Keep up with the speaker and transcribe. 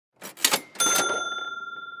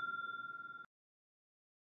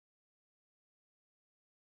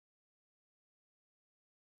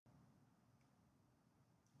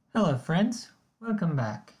Hello friends, welcome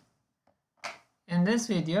back. In this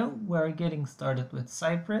video, we're getting started with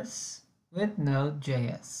Cypress with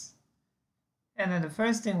Node.js. And then the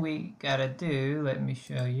first thing we gotta do, let me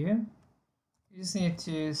show you. You just need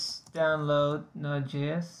to download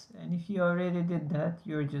Node.js, and if you already did that,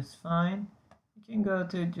 you're just fine. You can go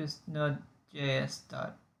to just nodejs.org,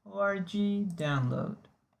 download.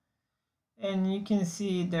 And you can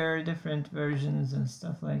see there are different versions and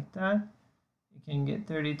stuff like that. You can get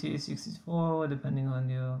 32, 64 depending on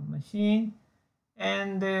your machine,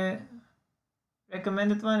 and the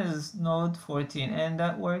recommended one is Node 14, and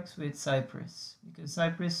that works with Cypress because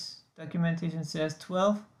Cypress documentation says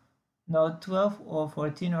 12, Node 12 or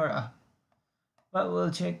 14 or up. But we'll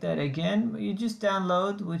check that again. You just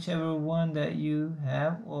download whichever one that you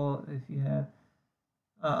have, or if you have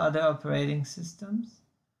other operating systems.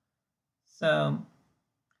 So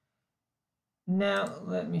now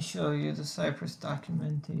let me show you the Cypress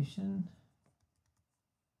documentation.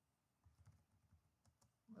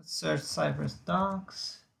 Let's search Cypress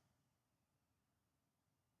docs,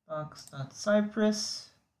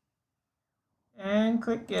 docs.cypress, and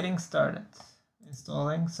click getting started,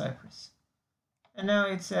 installing Cypress. And now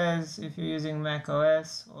it says if you're using Mac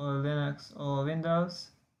OS or Linux or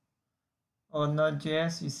Windows or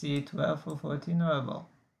Node.js, you see 12 or 14 or above.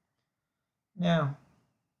 Now,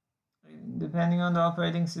 depending on the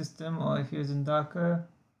operating system or if you're using Docker,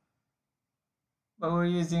 but we're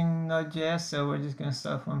using Node.js, so we're just going to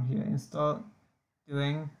start from here. Install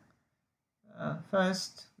doing.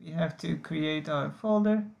 First, we have to create our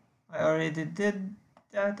folder. I already did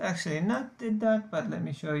that. Actually, not did that, but let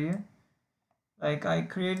me show you. Like I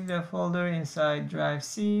created a folder inside drive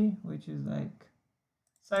C, which is like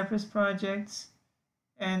Cypress projects,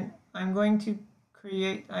 and I'm going to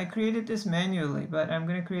I created this manually, but I'm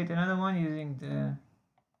going to create another one using the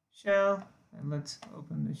shell, and let's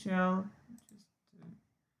open the shell just to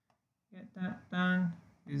get that done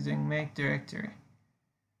using make directory.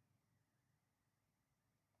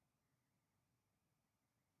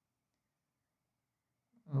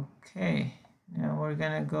 Okay, now we're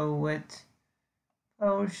going to go with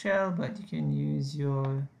PowerShell, but you can use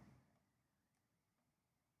your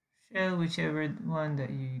shell, whichever one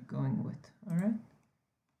that you're going with. All right.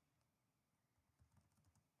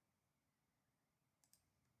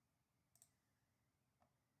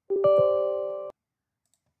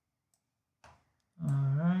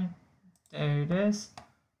 Alright, there it is.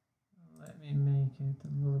 Let me make it a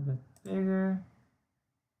little bit bigger.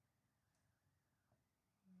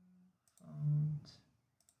 Font. Let's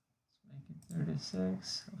make it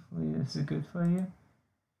 36. Hopefully this is good for you.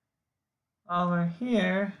 Over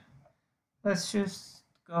here, let's just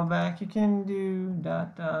go back. You can do ...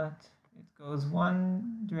 It goes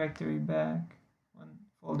one directory back, one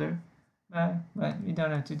folder back, but you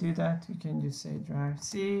don't have to do that. You can just say drive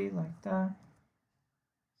C like that.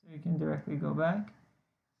 So you can directly go back.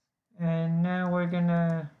 And now we're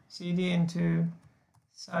gonna cd into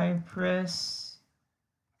Cypress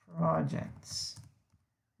projects.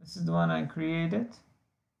 This is the one I created.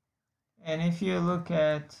 And if you look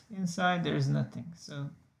at inside, there's nothing. So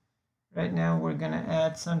right now we're gonna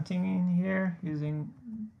add something in here using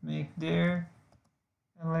mkdir.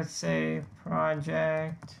 And let's say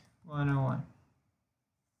project 101.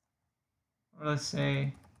 Or let's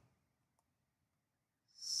say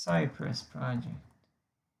Cypress project.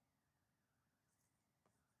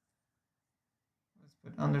 Let's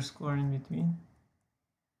put underscore in between.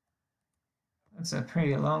 That's a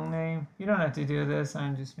pretty long name. You don't have to do this,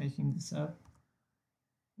 I'm just making this up.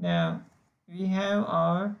 Now we have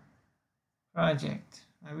our project.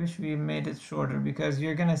 I wish we made it shorter because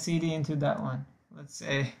you're gonna cd into that one. Let's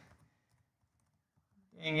say,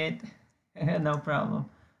 dang it, no problem.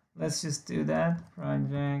 Let's just do that,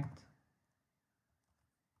 project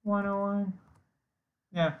 101.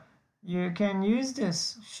 Now, you can use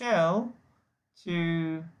this shell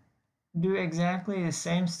to do exactly the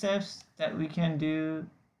same steps that we can do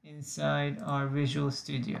inside our Visual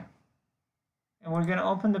Studio. And we're going to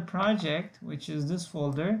open the project, which is this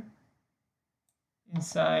folder,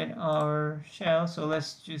 inside our shell. So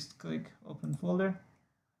let's just click open folder.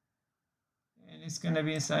 And it's going to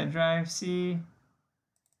be inside drive C.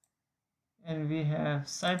 And we have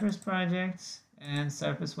Cypress projects and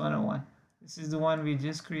Cypress 101. This is the one we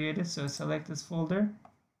just created, so select this folder.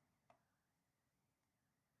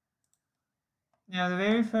 Now the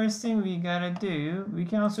very first thing we gotta do, we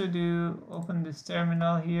can also open this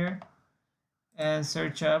terminal here and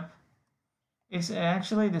search up. It's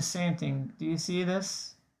actually the same thing. Do you see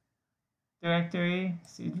this directory,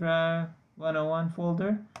 C drive 101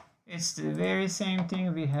 folder? It's the very same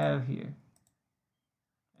thing we have here.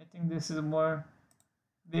 Right? think this is more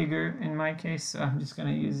bigger in my case, so I'm just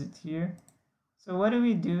gonna use it here. So what do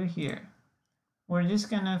we do here? We're just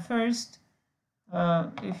gonna first,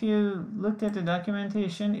 if you looked at the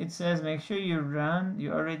documentation, it says make sure you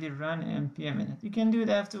already run npm init. You can do it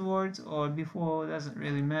afterwards or before, it doesn't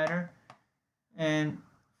really matter. And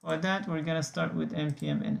for that, we're gonna start with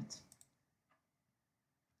npm init.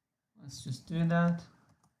 Let's just do that.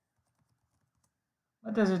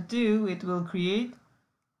 What does it do? It will create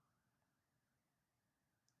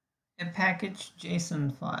a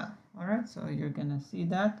package.json file. All right, so you're gonna see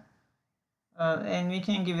that, and we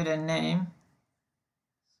can give it a name.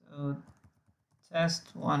 So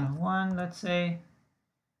test 101, let's say,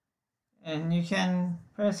 and you can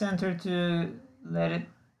press enter to let it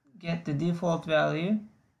get the default value.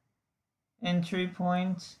 Entry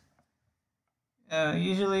point.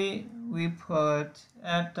 Usually we put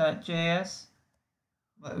app.js,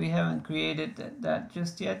 but we haven't created that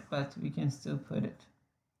just yet, but we can still put it.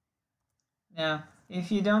 Now,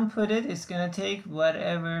 if you don't put it, it's gonna take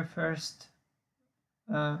whatever first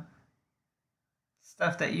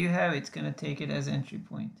stuff that you have, it's gonna take it as entry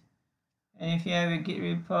point. And if you have a Git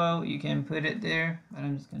repo, you can put it there, but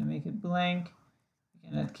I'm just gonna make it blank. You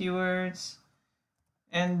can add keywords.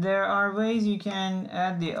 And there are ways you can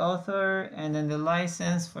add the author and then the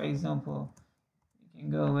license. For example, you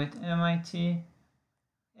can go with MIT.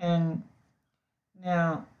 And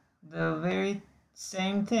now the very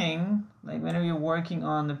same thing, like whenever you're working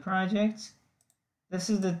on the project, this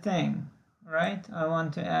is the thing, right? I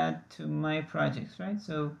want to add to my projects, right?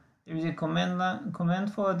 So there's a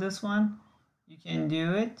command for this one. You can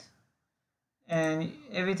do it. And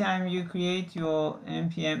every time you create your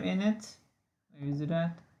npm init, where is it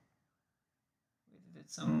at? We did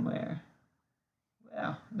it somewhere.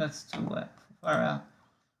 Well, that's too far out.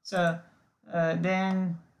 So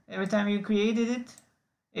then every time you created it,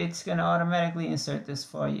 it's gonna automatically insert this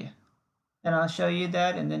for you. And I'll show you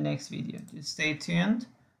that in the next video. Just stay tuned.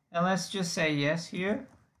 And let's just say yes here.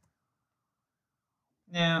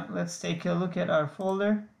 Now let's take a look at our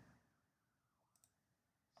folder.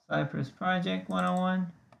 Cypress project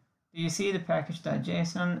 101. Do you see the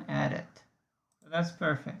package.json added? So that's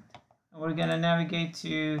perfect. And we're gonna navigate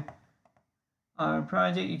to our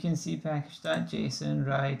project. You can see package.json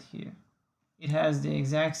right here. It has the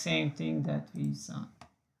exact same thing that we saw.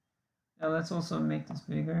 Now let's also make this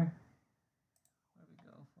bigger. Where we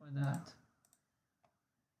go for that?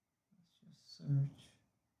 Let's just search.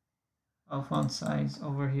 Oh, font size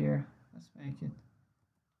over here. Let's make it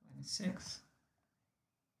 26.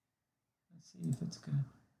 Let's see if it's good.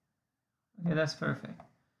 Okay, that's perfect.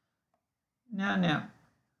 Now,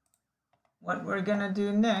 what we're gonna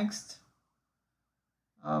do next,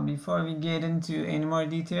 before we get into any more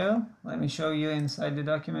detail, let me show you inside the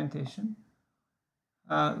documentation.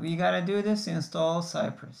 We gotta do this, install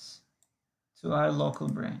Cypress to our local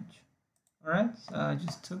branch. All right, so I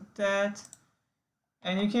just took that,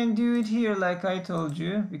 and you can do it here like I told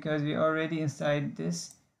you, because we already inside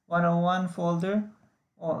this 101 folder.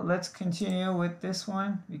 Or let's continue with this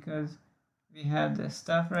one because we have the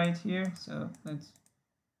stuff right here. So let's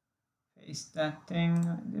paste that thing.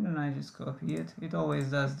 Didn't I just copy it? It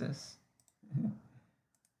always does this.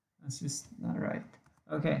 That's just not right.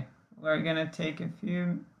 Okay, we're gonna take a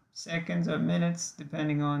few seconds or minutes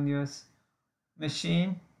depending on your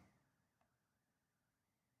machine.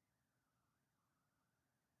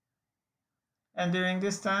 And during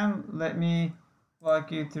this time, let me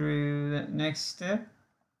walk you through the next step.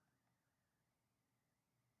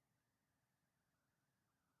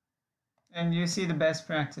 And you see the best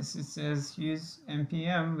practice. It says use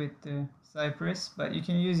npm with the Cypress, but you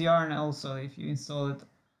can use yarn also if you install it,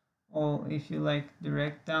 or if you like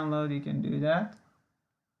direct download, you can do that.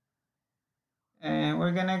 And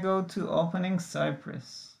we're gonna go to opening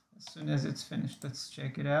Cypress as soon as it's finished. Let's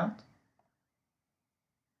check it out.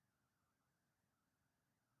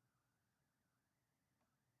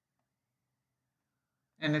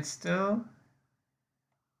 And it's still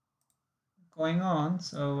going on,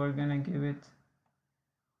 so we're gonna give it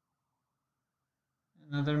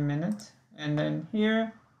another minute. And then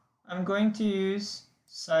here I'm going to use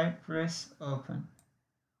Cypress open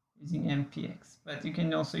using npx, but you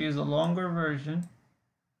can also use a longer version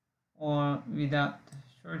or without the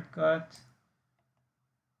shortcut.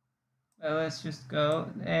 But let's just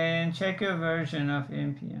go and check your version of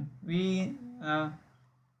npm.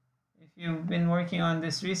 If you've been working on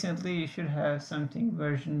this recently, you should have something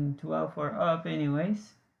version 12 or up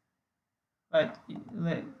anyways. But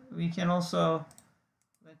we can also,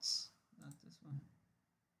 not this one.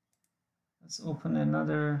 Let's open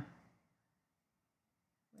another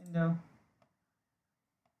window.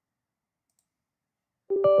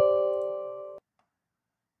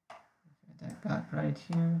 That got right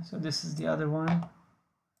here. So this is the other one. And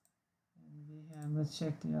we have, let's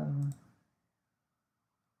check the other one.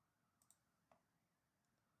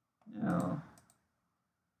 Now,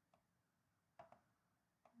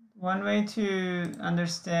 one way to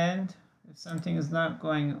understand if something is not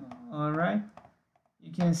going all right,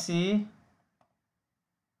 you can see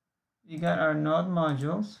we got our node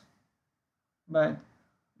modules, but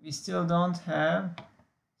we still don't have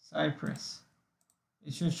Cypress.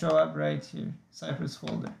 It should show up right here, Cypress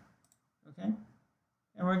folder. Okay,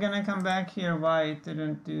 and we're gonna come back here why it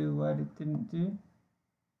didn't do what it didn't do,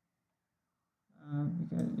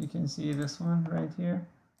 because you can see this one right here.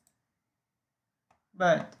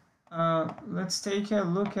 But let's take a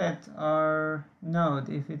look at our node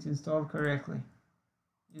if it's installed correctly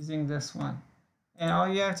using this one. And all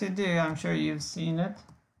you have to do, I'm sure you've seen it,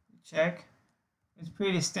 check. It's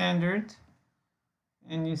pretty standard.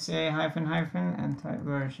 And you say hyphen hyphen and type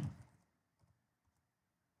version.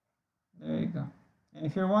 There you go. And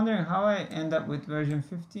if you're wondering how I end up with version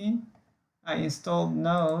 15, I installed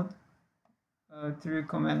node through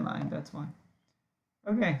command line, that's why.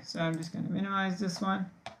 Okay, so I'm just going to minimize this one.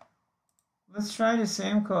 Let's try the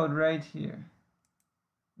same code right here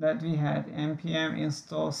that we had, npm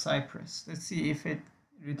install Cypress. Let's see if it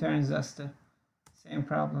returns us the same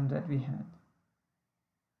problem that we had.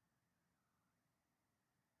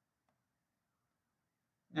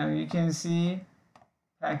 Now you can see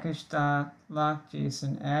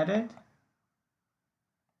package.json added.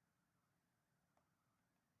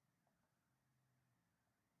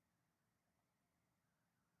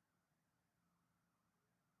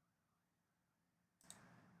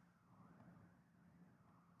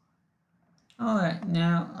 Alright,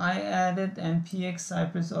 now I added npx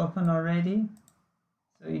Cypress open already.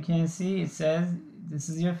 So you can see it says this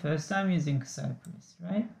is your first time using Cypress,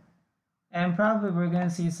 right? And probably we're going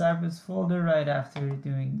to see Cypress folder right after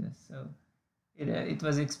doing this. So it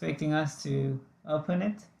was expecting us to open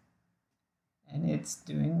it, and it's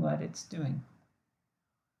doing what it's doing.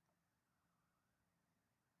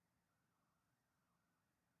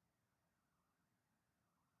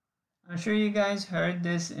 I'm sure you guys heard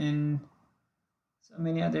this in so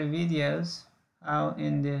many other videos, how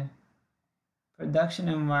in the production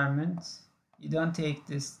environments you don't take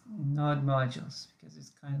this node modules because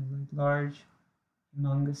it's kind of like large,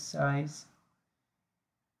 humongous size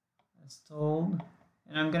as told.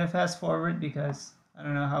 And I'm gonna fast forward because I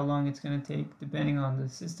don't know how long it's gonna take depending on the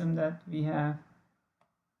system that we have.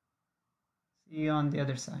 See you on the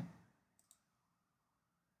other side.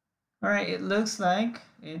 Alright, it looks like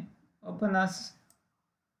it opened us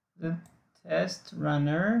the test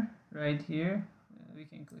runner right here. We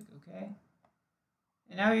can click OK.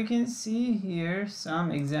 And now you can see here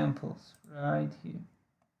some examples right here.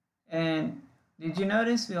 And did you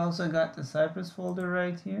notice we also got the Cypress folder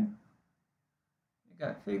right here? We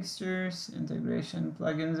got fixtures, integration,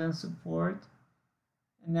 plugins, and support.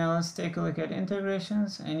 And now let's take a look at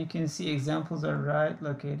integrations, and you can see examples are right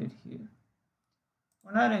located here.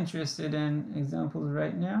 We're not interested in examples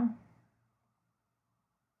right now,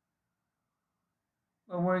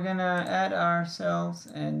 but we're gonna add ourselves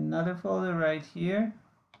another folder right here.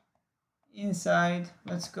 Inside,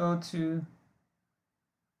 let's go to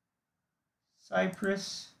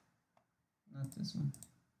Cypress, not this one.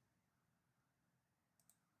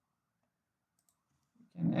 You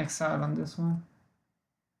can X out on this one.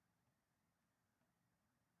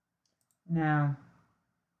 Now,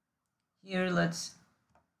 here let's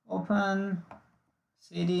open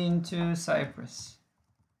cd into Cypress.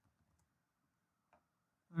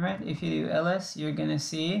 Alright, if you do ls, you're gonna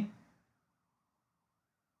see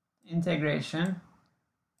integration.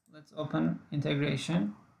 Let's open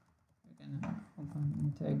integration. We're gonna open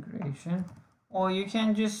integration, or you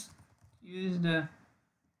can just use the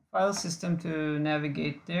file system to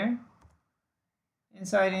navigate there.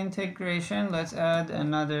 Inside integration, let's add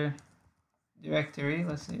another directory.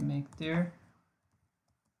 Let's say mkdir.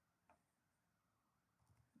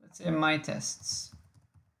 Let's say my tests.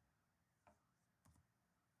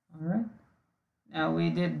 Alright, now we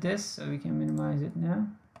did this, so we can minimize it now.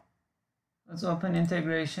 Let's open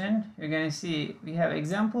integration. You're going to see we have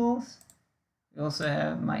examples. We also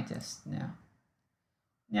have my test now.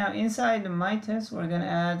 Now inside the my test, we're going to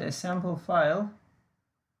add a sample file.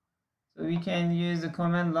 So we can use the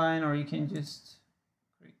command line, or you can just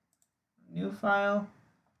create a new file.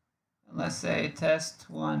 And let's say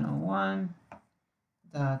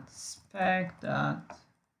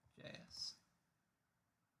test101.spec.js.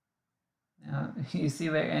 Now you see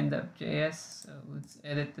where end up JS, so let's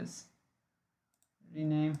edit this.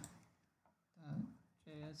 Rename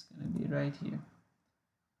it's gonna be right here.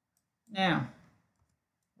 Now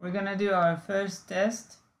we're gonna do our first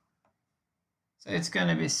test. So it's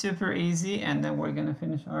gonna be super easy, and then we're gonna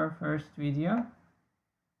finish our first video.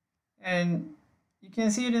 And you can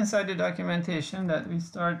see it inside the documentation that we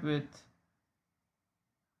start with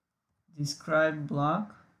describe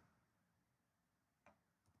block.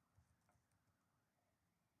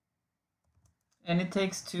 And it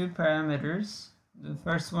takes two parameters. The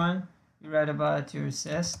first one, you write about your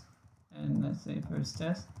test, and let's say first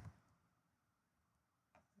test.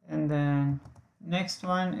 And then next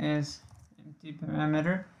one is empty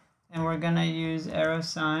parameter, and we're gonna use arrow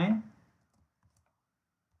sign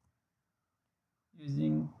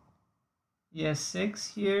using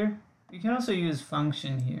ES6 here. You can also use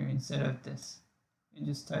function here instead of this. You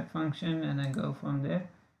just type function and then go from there.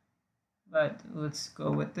 But let's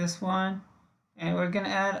go with this one. And we're gonna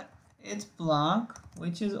add its block,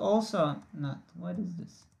 which is also not. What is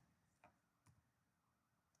this?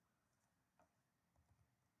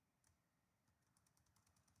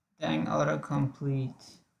 Dang,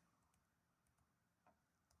 autocomplete.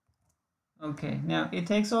 Okay, now it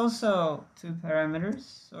takes also two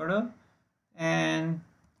parameters, sort of, and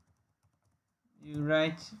you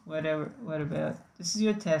write whatever. What about this is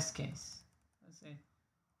your test case? Let's say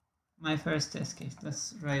my first test case.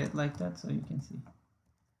 Let's write it like that so you can see.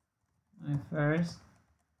 My first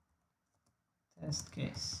test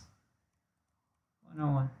case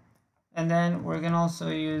 101. And then we're gonna also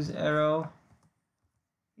use arrow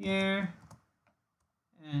here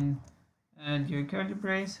and add your curly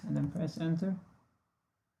brace and then press enter.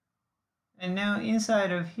 And now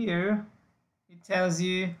inside of here it tells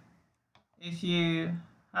you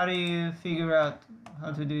how do you figure out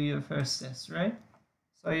how to do your first test, right?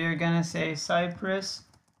 So you're gonna say Cypress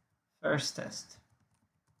first test.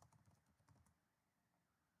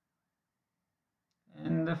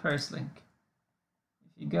 And the first link.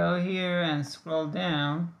 If you go here and scroll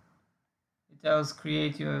down, it tells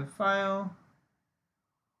create your file.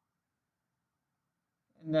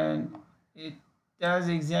 And then it does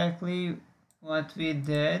exactly what we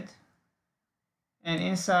did. And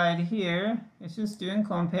inside here, it's just doing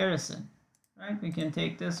comparison, right? We can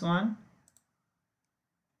take this one.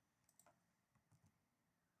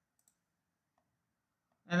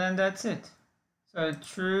 And then that's it. So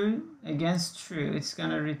true against true, it's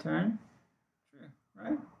gonna return true,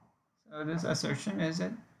 right? So this assertion is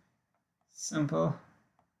a simple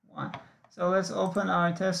one. So let's open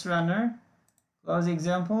our test runner, close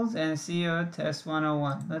examples, and see your test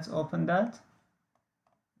 101. Let's open that.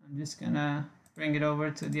 I'm just gonna bring it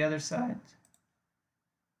over to the other side.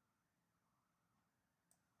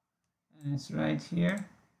 And it's right here.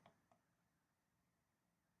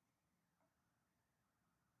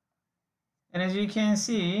 And as you can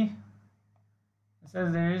see, it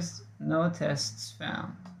says there is no tests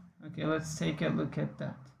found. Okay, let's take a look at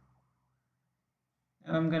that.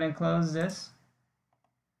 Now I'm gonna close this.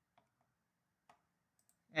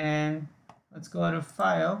 And let's go to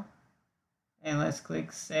File. And let's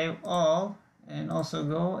click Save All. And also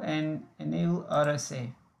go and enable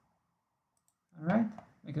autosave. Alright?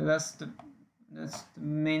 Because that's the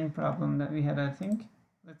main problem that we had, I think.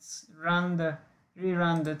 Let's rerun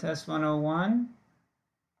the test 101.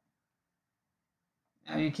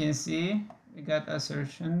 Now you can see we got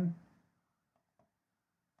assertion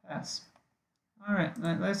pass. All right,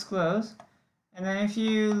 let's close. And then if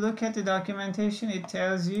you look at the documentation, it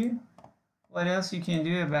tells you what else you can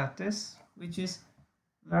do about this, which is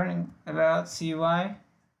learning about CY,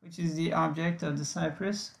 which is the object of the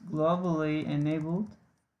Cypress, globally enabled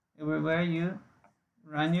everywhere you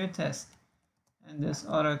run your test. And this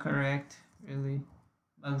autocorrect really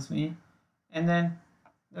bugs me. And then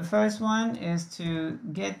the first one is to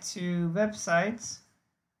get to websites,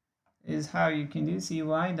 is how you can do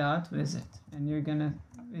cy.visit. And you're gonna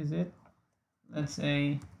visit, let's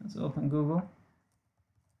open Google.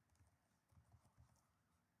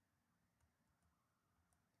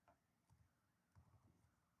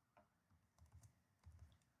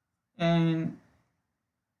 And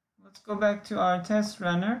let's go back to our test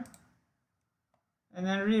runner and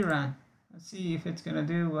then rerun. Let's see if it's gonna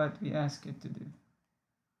do what we ask it to do.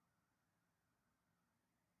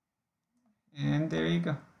 And there you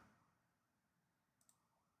go.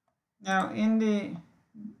 Now in the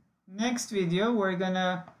next video, we're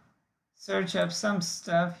gonna search up some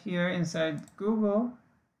stuff here inside Google,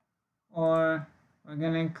 or we're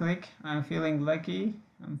gonna click I'm feeling lucky,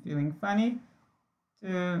 I'm feeling funny,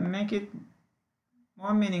 to make it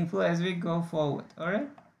more meaningful as we go forward.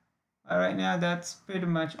 All right, now that's pretty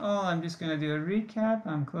much all. I'm just gonna do a recap.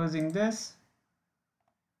 I'm closing this.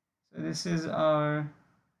 So this is our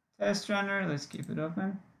test runner. Let's keep it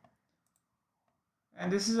open.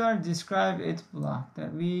 And this is our describe it block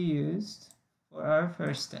that we used for our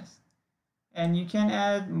first test. And you can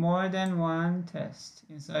add more than one test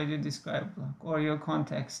inside your describe block or your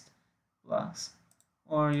context blocks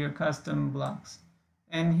or your custom blocks.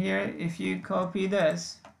 And here, if you copy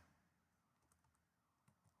this,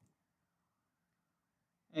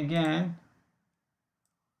 again,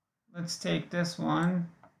 let's take this one.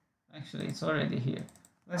 Actually, it's already here.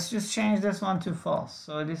 Let's just change this one to false.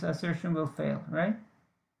 So this assertion will fail, right?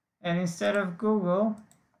 And instead of Google,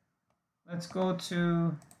 let's go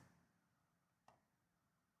to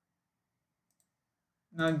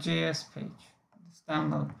Node.js page, this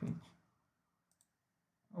download page.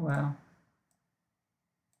 Oh wow.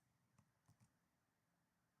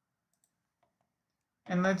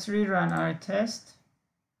 And let's rerun our test.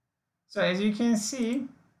 So as you can see,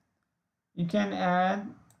 you can add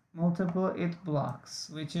multiple it blocks,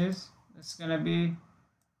 which is, it's gonna be,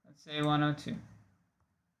 let's say 102.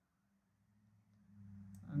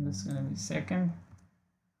 And this is gonna be second.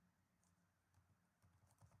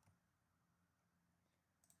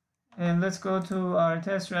 And let's go to our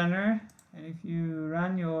test runner. And if you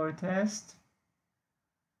run your test,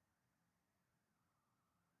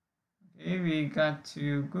 okay, we got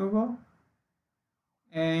to Google.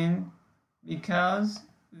 And because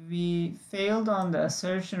we failed on the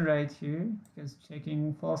assertion right here, because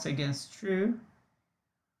checking false against true,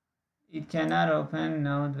 it cannot open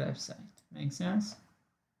Node website. Make sense?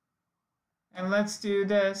 And let's do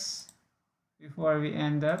this before we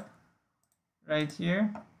end up right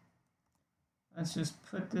here. Let's just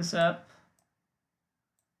put this up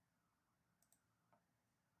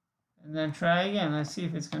and then try again. Let's see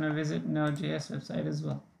if it's going to visit Node.js website as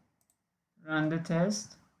well. Run the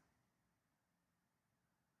test.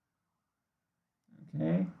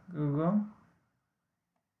 Okay, Google.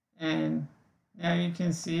 And now you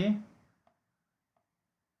can see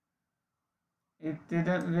it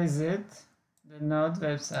didn't visit the Node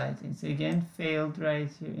website. It's again failed right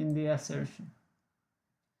here in the assertion.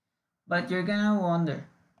 But you're gonna wonder,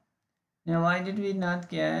 now why did we not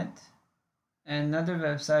get another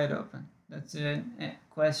website open? That's a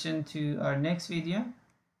question to our next video.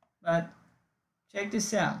 But check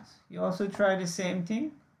this out. You also try the same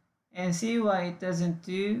thing and see why it doesn't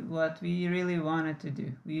do what we really wanted to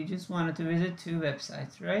do. We just wanted to visit 2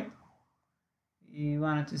 websites, right? We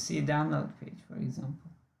wanted to see a download page, for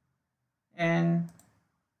example. And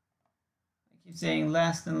I keep saying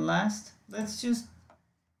last and last. Let's just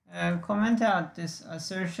comment out this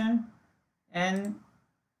assertion and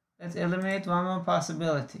let's eliminate one more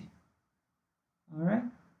possibility. All right.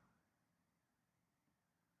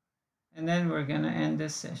 And then we're gonna end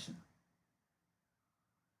this session.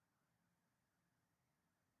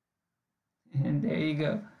 And there you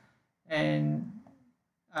go. And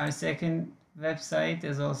our second website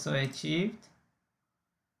is also achieved.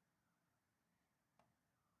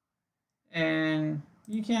 And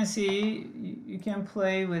you can see, you can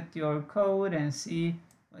play with your code and see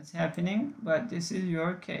what's happening, but this is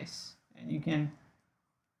your case. And you can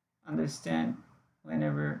understand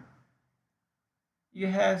whenever you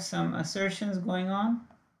have some assertions going on,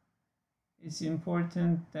 it's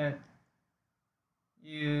important that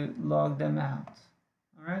you log them out.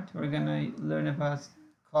 All right, we're gonna learn about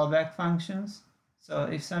callback functions. So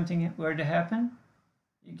if something were to happen,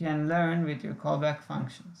 you can learn with your callback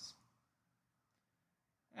functions.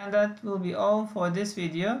 And that will be all for this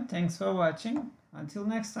video. Thanks for watching. Until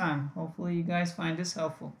next time, hopefully you guys find this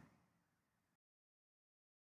helpful.